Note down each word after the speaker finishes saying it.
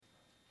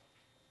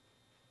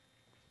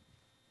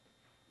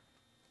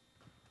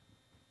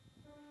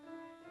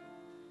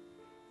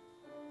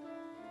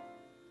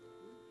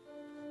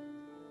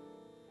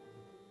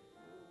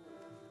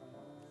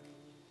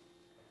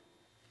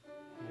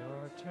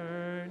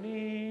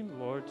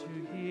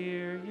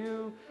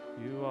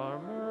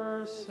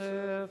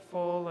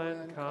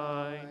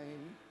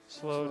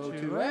slow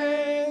to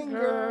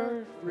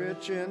anger,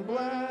 rich in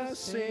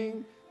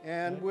blessing,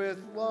 and with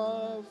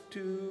love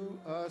to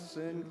us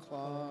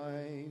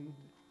inclined.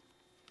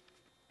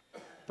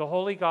 The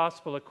Holy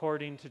Gospel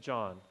according to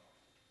John.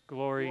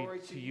 Glory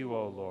to you,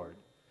 O Lord.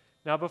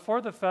 Now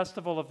before the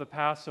festival of the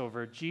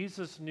Passover,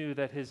 Jesus knew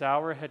that his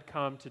hour had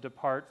come to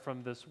depart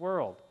from this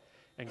world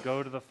and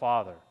go to the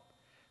Father.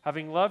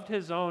 Having loved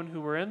his own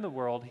who were in the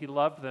world, he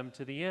loved them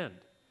to the end.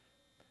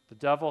 The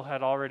devil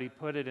had already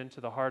put it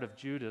into the heart of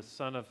Judas,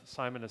 son of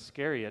Simon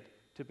Iscariot,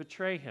 to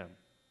betray him.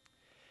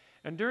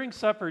 And during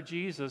supper,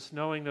 Jesus,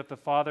 knowing that the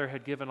Father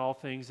had given all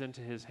things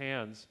into his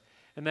hands,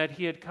 and that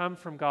he had come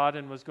from God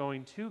and was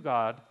going to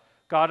God,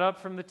 got up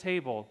from the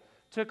table,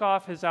 took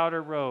off his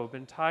outer robe,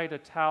 and tied a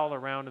towel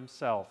around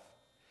himself.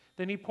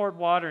 Then he poured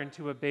water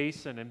into a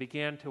basin and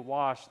began to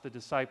wash the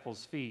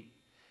disciples' feet,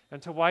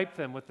 and to wipe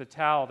them with the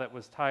towel that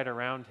was tied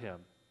around him.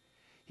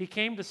 He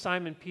came to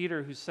Simon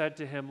Peter, who said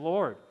to him,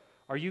 "Lord,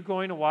 are you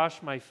going to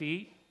wash my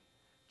feet?"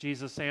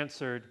 Jesus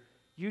answered,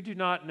 "You do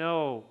not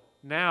know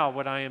now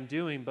what I am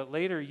doing, but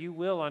later you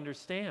will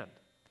understand."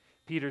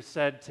 Peter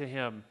said to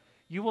him,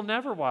 "You will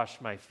never wash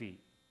my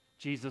feet."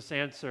 Jesus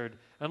answered,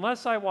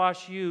 "Unless I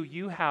wash you,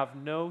 you have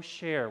no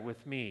share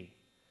with me."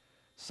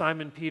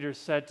 Simon Peter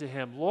said to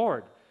him,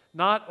 "Lord,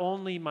 not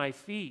only my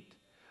feet,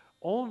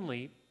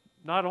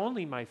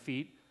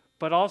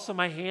 but also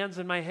my hands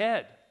and my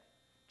head."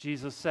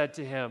 Jesus said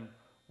to him,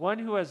 "One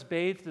who has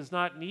bathed does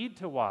not need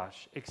to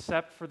wash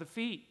except for the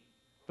feet,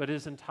 but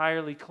is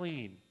entirely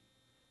clean.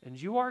 And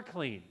you are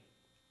clean,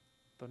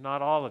 though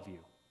not all of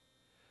you."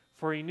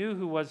 For he knew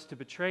who was to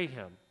betray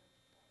him.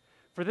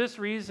 For this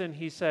reason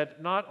he said,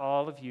 "Not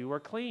all of you are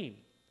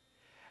clean."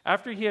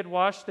 After he had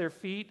washed their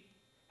feet,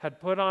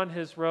 had put on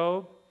his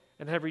robe,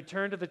 and had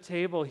returned to the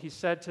table, he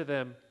said to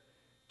them,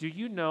 "Do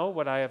you know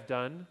what I have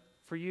done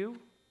for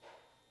you?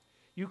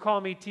 You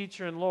call me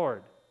teacher and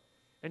Lord,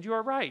 and you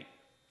are right,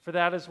 for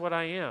that is what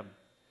I am.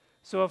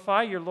 So if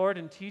I, your Lord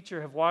and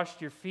teacher, have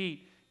washed your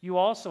feet, you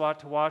also ought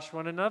to wash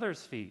one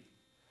another's feet.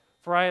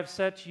 For I have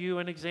set you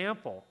an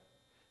example,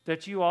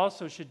 that you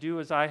also should do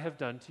as I have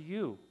done to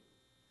you.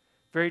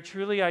 Very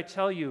truly I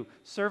tell you,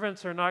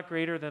 servants are not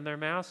greater than their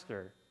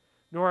master,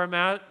 nor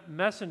are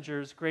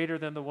messengers greater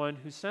than the one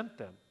who sent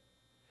them.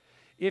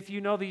 If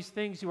you know these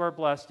things, you are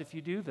blessed if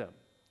you do them.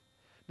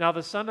 Now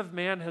the Son of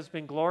Man has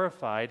been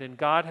glorified, and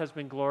God has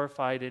been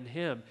glorified in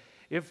him.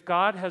 If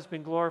God has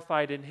been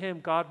glorified in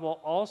him, God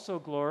will also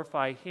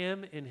glorify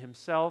him in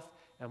himself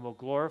and will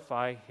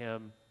glorify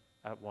him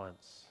at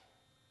once.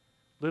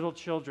 Little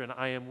children,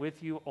 I am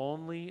with you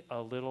only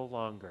a little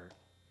longer.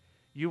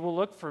 You will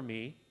look for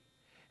me,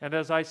 and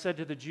as I said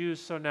to the Jews,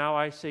 so now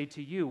I say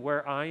to you,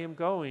 where I am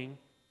going,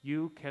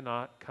 you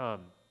cannot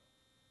come.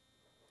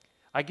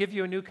 I give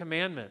you a new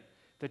commandment,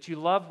 that you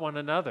love one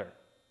another.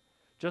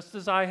 Just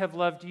as I have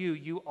loved you,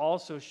 you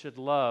also should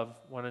love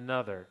one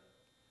another.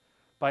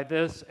 By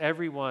this,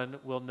 everyone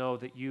will know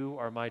that you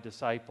are my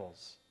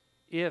disciples,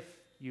 if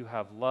you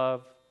have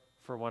love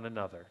for one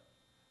another.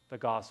 The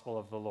gospel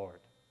of the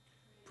Lord.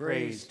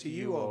 Praise to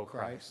you, O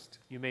Christ.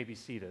 You may be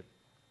seated.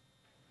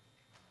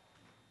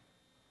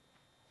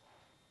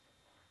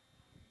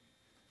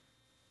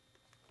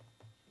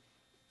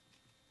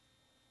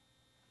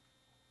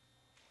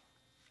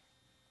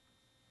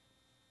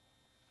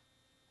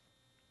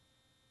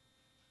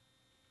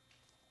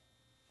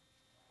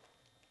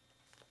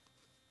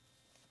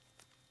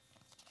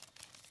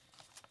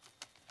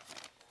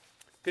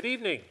 Good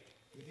evening.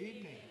 Good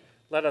evening.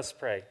 Let us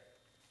pray.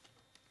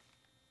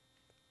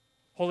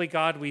 Holy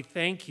God, we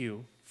thank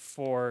you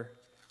for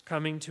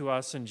coming to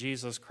us in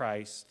Jesus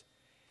Christ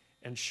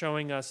and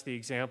showing us the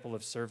example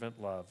of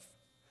servant love.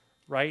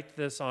 Write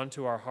this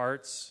onto our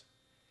hearts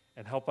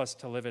and help us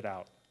to live it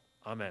out.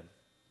 Amen.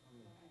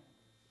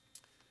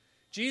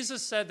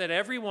 Jesus said that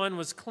everyone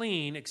was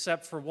clean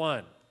except for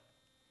one.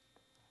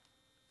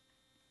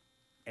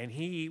 And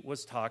he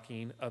was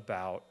talking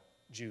about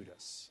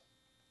Judas.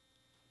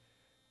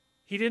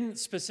 He didn't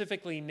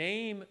specifically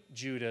name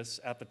Judas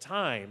at the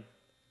time,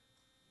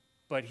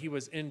 but he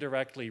was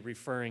indirectly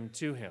referring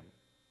to him.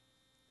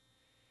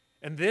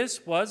 And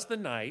this was the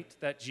night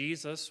that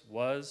Jesus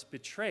was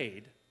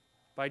betrayed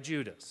by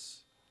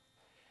Judas.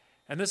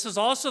 And this is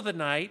also the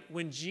night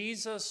when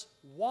Jesus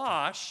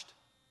washed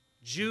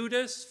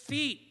Judas'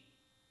 feet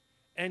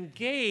and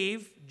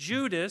gave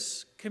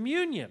Judas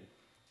communion.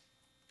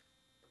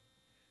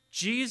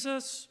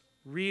 Jesus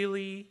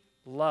really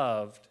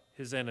loved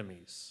his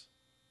enemies.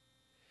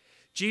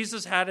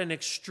 Jesus had an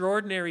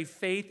extraordinary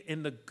faith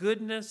in the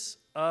goodness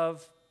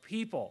of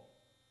people.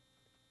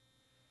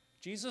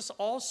 Jesus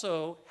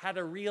also had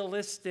a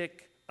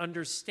realistic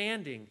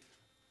understanding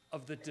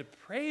of the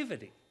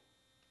depravity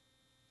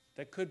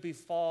that could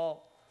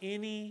befall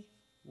any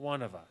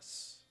one of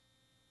us.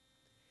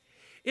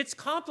 It's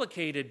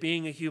complicated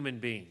being a human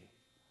being.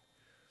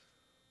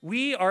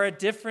 We are a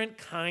different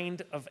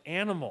kind of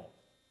animal.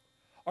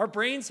 Our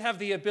brains have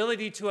the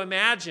ability to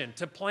imagine,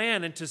 to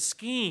plan, and to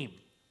scheme,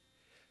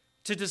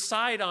 to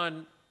decide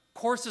on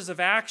courses of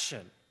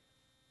action.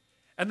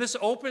 And this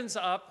opens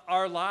up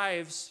our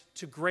lives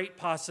to great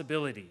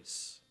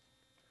possibilities.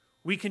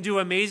 We can do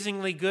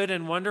amazingly good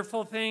and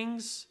wonderful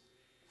things,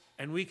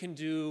 and we can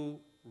do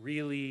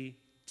really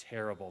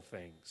terrible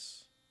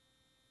things.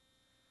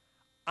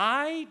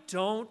 I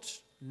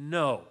don't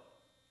know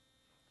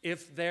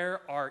if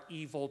there are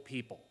evil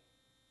people,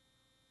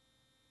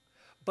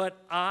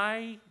 but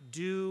I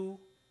do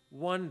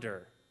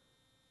wonder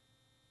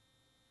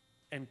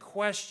and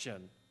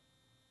question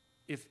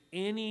if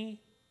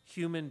any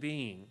human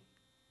being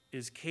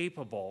is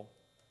capable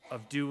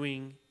of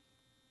doing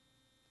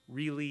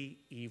really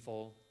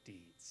evil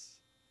deeds.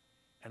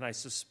 And I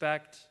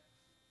suspect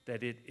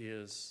that it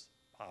is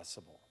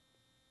possible.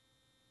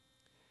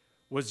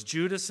 Was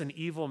Judas an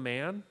evil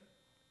man?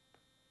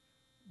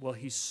 Well,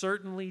 he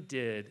certainly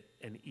did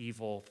an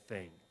evil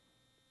thing.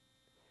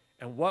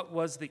 And what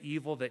was the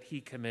evil that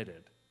he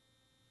committed?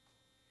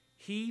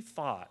 He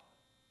thought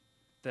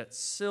that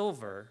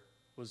silver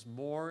was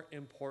more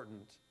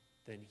important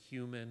than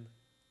human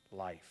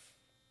life.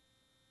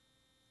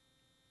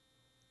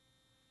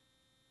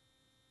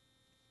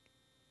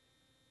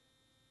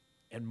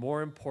 And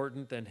more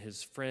important than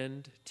his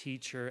friend,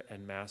 teacher,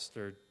 and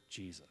master,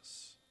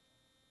 Jesus.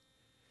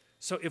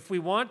 So if we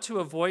want to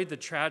avoid the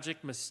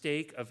tragic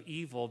mistake of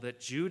evil that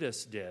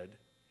Judas did,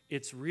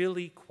 it's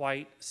really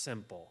quite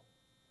simple.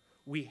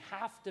 We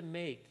have to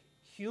make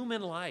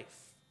human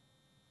life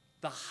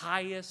the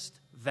highest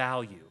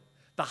value,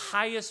 the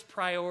highest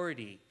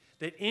priority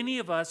that any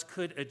of us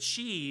could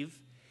achieve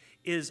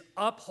is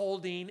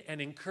upholding and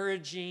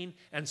encouraging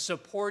and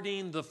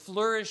supporting the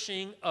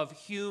flourishing of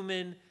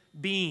human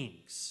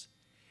beings.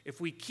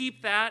 If we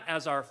keep that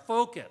as our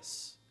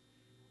focus,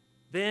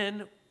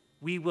 then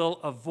we will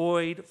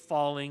avoid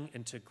falling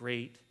into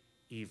great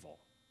evil.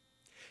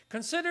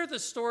 Consider the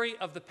story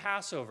of the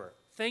Passover.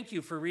 Thank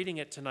you for reading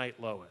it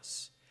tonight,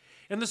 Lois.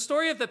 In the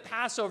story of the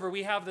Passover,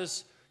 we have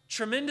this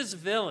tremendous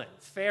villain,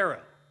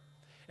 Pharaoh.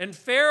 And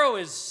Pharaoh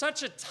is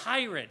such a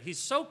tyrant. He's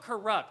so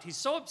corrupt. He's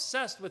so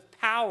obsessed with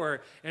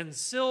power and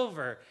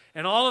silver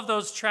and all of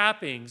those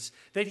trappings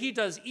that he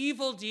does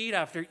evil deed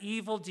after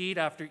evil deed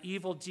after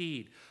evil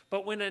deed.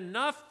 But when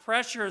enough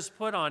pressure is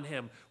put on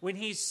him, when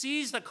he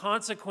sees the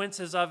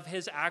consequences of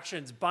his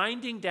actions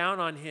binding down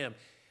on him,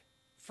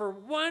 for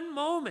one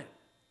moment,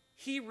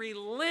 he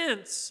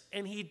relents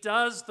and he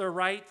does the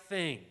right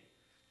thing,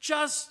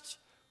 just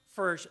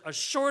for a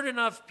short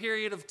enough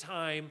period of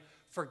time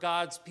for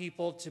God's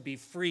people to be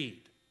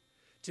freed,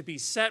 to be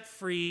set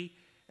free,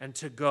 and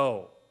to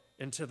go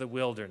into the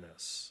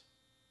wilderness.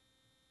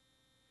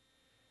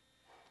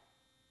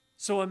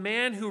 So a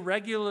man who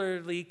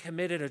regularly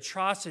committed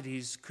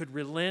atrocities could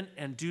relent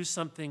and do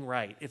something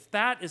right. If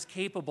that is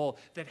capable,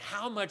 then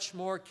how much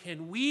more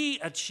can we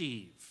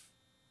achieve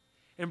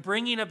in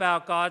bringing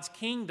about God's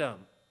kingdom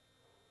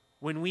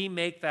when we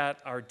make that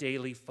our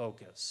daily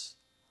focus,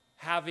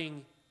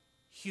 having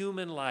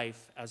human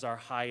life as our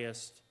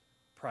highest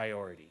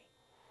priority?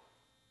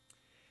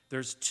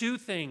 There's two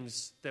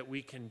things that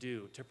we can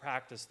do to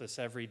practice this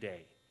every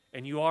day,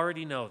 and you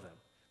already know them.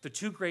 The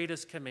two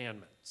greatest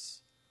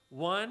commandments.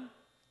 One,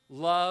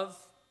 love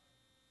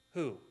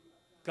who?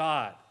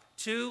 God.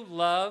 Two,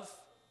 love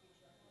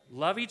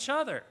each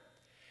other.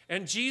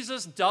 And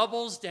Jesus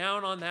doubles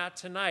down on that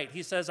tonight.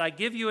 He says, I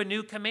give you a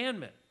new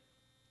commandment.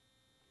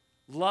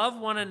 Love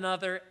one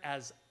another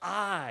as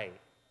I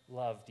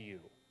loved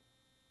you.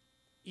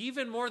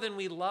 Even more than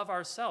we love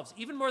ourselves,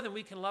 even more than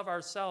we can love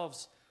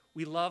ourselves,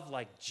 we love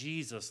like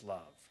Jesus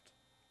loved.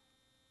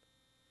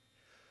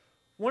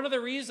 One of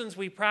the reasons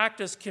we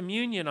practice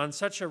communion on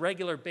such a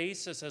regular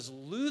basis as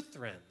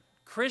Lutheran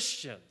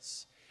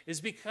Christians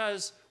is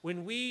because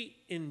when we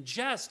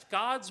ingest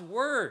God's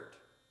word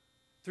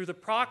through the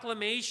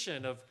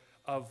proclamation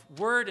of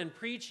word and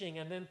preaching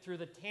and then through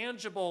the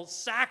tangible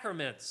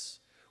sacraments,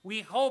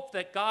 we hope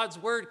that God's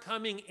word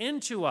coming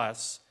into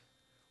us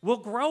will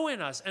grow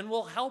in us and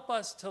will help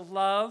us to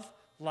love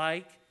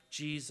like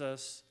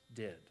Jesus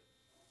did.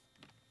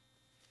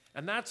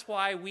 And that's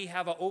why we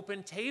have an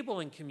open table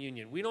in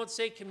communion. We don't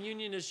say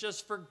communion is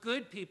just for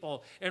good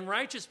people and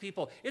righteous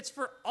people. It's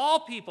for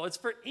all people. It's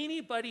for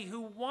anybody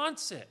who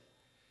wants it.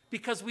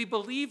 Because we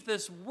believe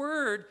this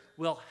word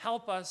will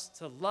help us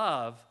to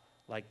love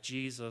like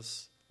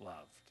Jesus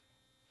loved.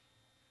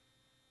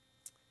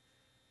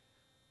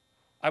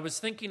 I was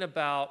thinking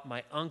about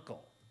my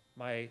uncle,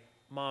 my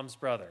mom's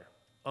brother,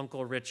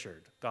 Uncle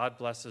Richard. God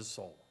bless his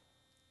soul.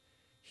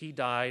 He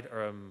died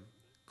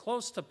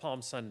close to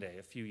Palm Sunday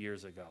a few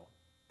years ago.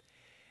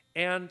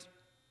 And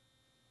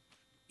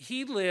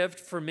he lived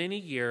for many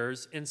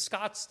years in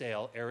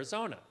Scottsdale,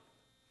 Arizona,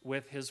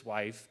 with his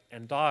wife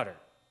and daughter.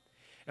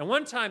 And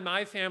one time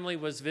my family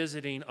was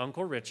visiting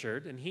Uncle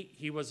Richard, and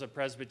he was a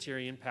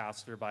Presbyterian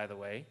pastor, by the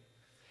way.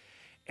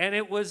 And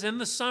it was in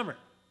the summer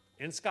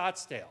in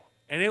Scottsdale,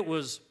 and it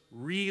was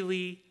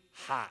really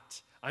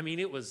hot. I mean,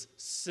 it was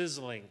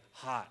sizzling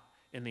hot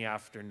in the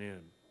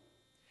afternoon.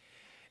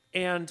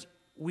 And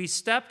we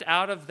stepped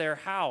out of their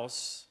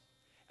house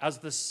as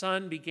the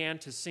sun began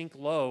to sink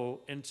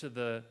low into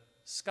the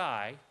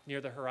sky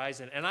near the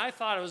horizon, and I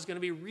thought it was going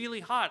to be really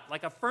hot,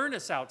 like a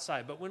furnace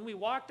outside. But when we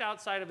walked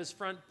outside of his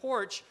front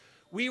porch,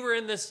 we were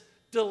in this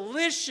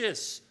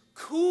delicious,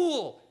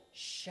 cool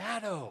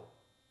shadow.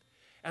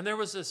 And there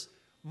was this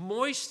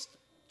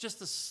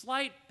just a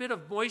slight bit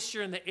of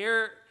moisture in the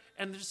air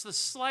and just the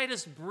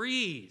slightest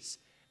breeze.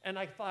 And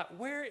I thought,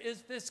 where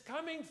is this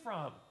coming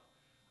from?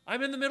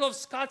 I'm in the middle of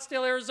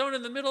Scottsdale, Arizona,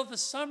 in the middle of the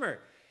summer.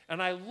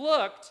 And I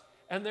looked,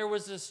 and there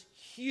was this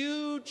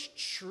huge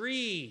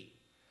tree,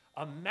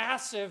 a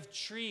massive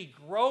tree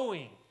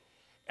growing.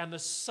 And the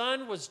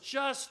sun was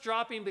just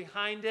dropping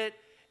behind it,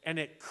 and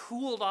it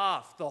cooled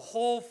off the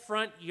whole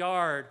front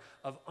yard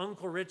of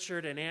Uncle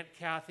Richard and Aunt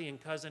Kathy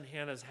and Cousin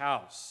Hannah's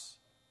house.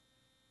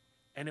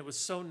 And it was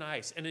so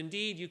nice. And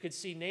indeed, you could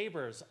see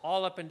neighbors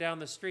all up and down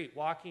the street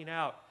walking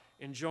out,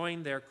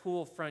 enjoying their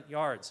cool front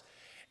yards.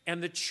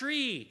 And the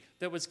tree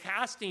that was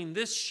casting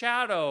this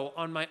shadow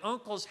on my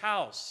uncle's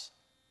house,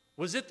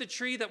 was it the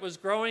tree that was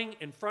growing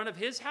in front of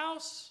his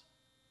house?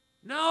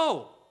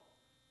 No.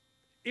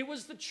 It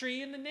was the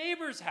tree in the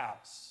neighbor's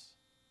house.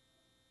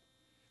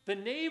 The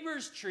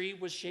neighbor's tree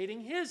was shading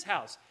his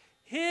house.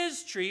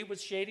 His tree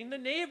was shading the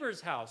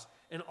neighbor's house.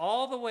 And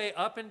all the way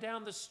up and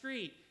down the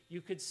street, you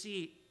could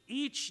see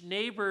each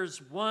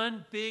neighbor's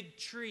one big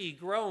tree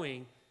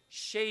growing,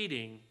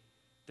 shading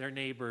their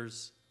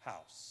neighbor's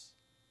house.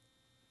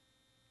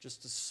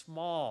 Just a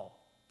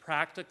small,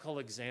 practical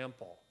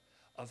example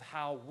of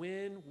how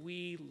when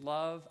we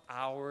love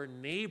our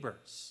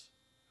neighbors,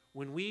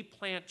 when we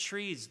plant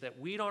trees that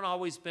we don't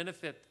always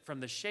benefit from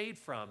the shade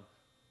from,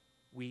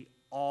 we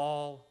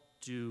all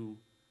do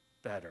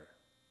better.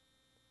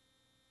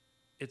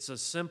 It's a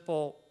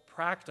simple,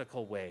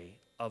 practical way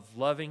of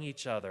loving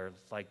each other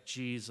like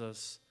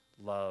Jesus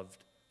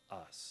loved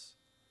us.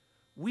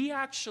 We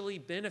actually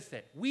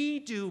benefit. We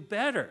do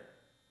better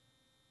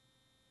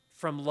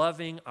from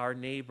loving our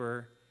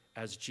neighbor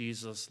as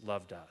Jesus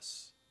loved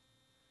us.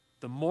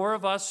 The more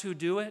of us who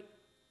do it,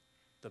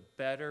 the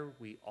better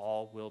we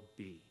all will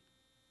be.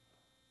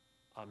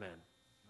 Amen.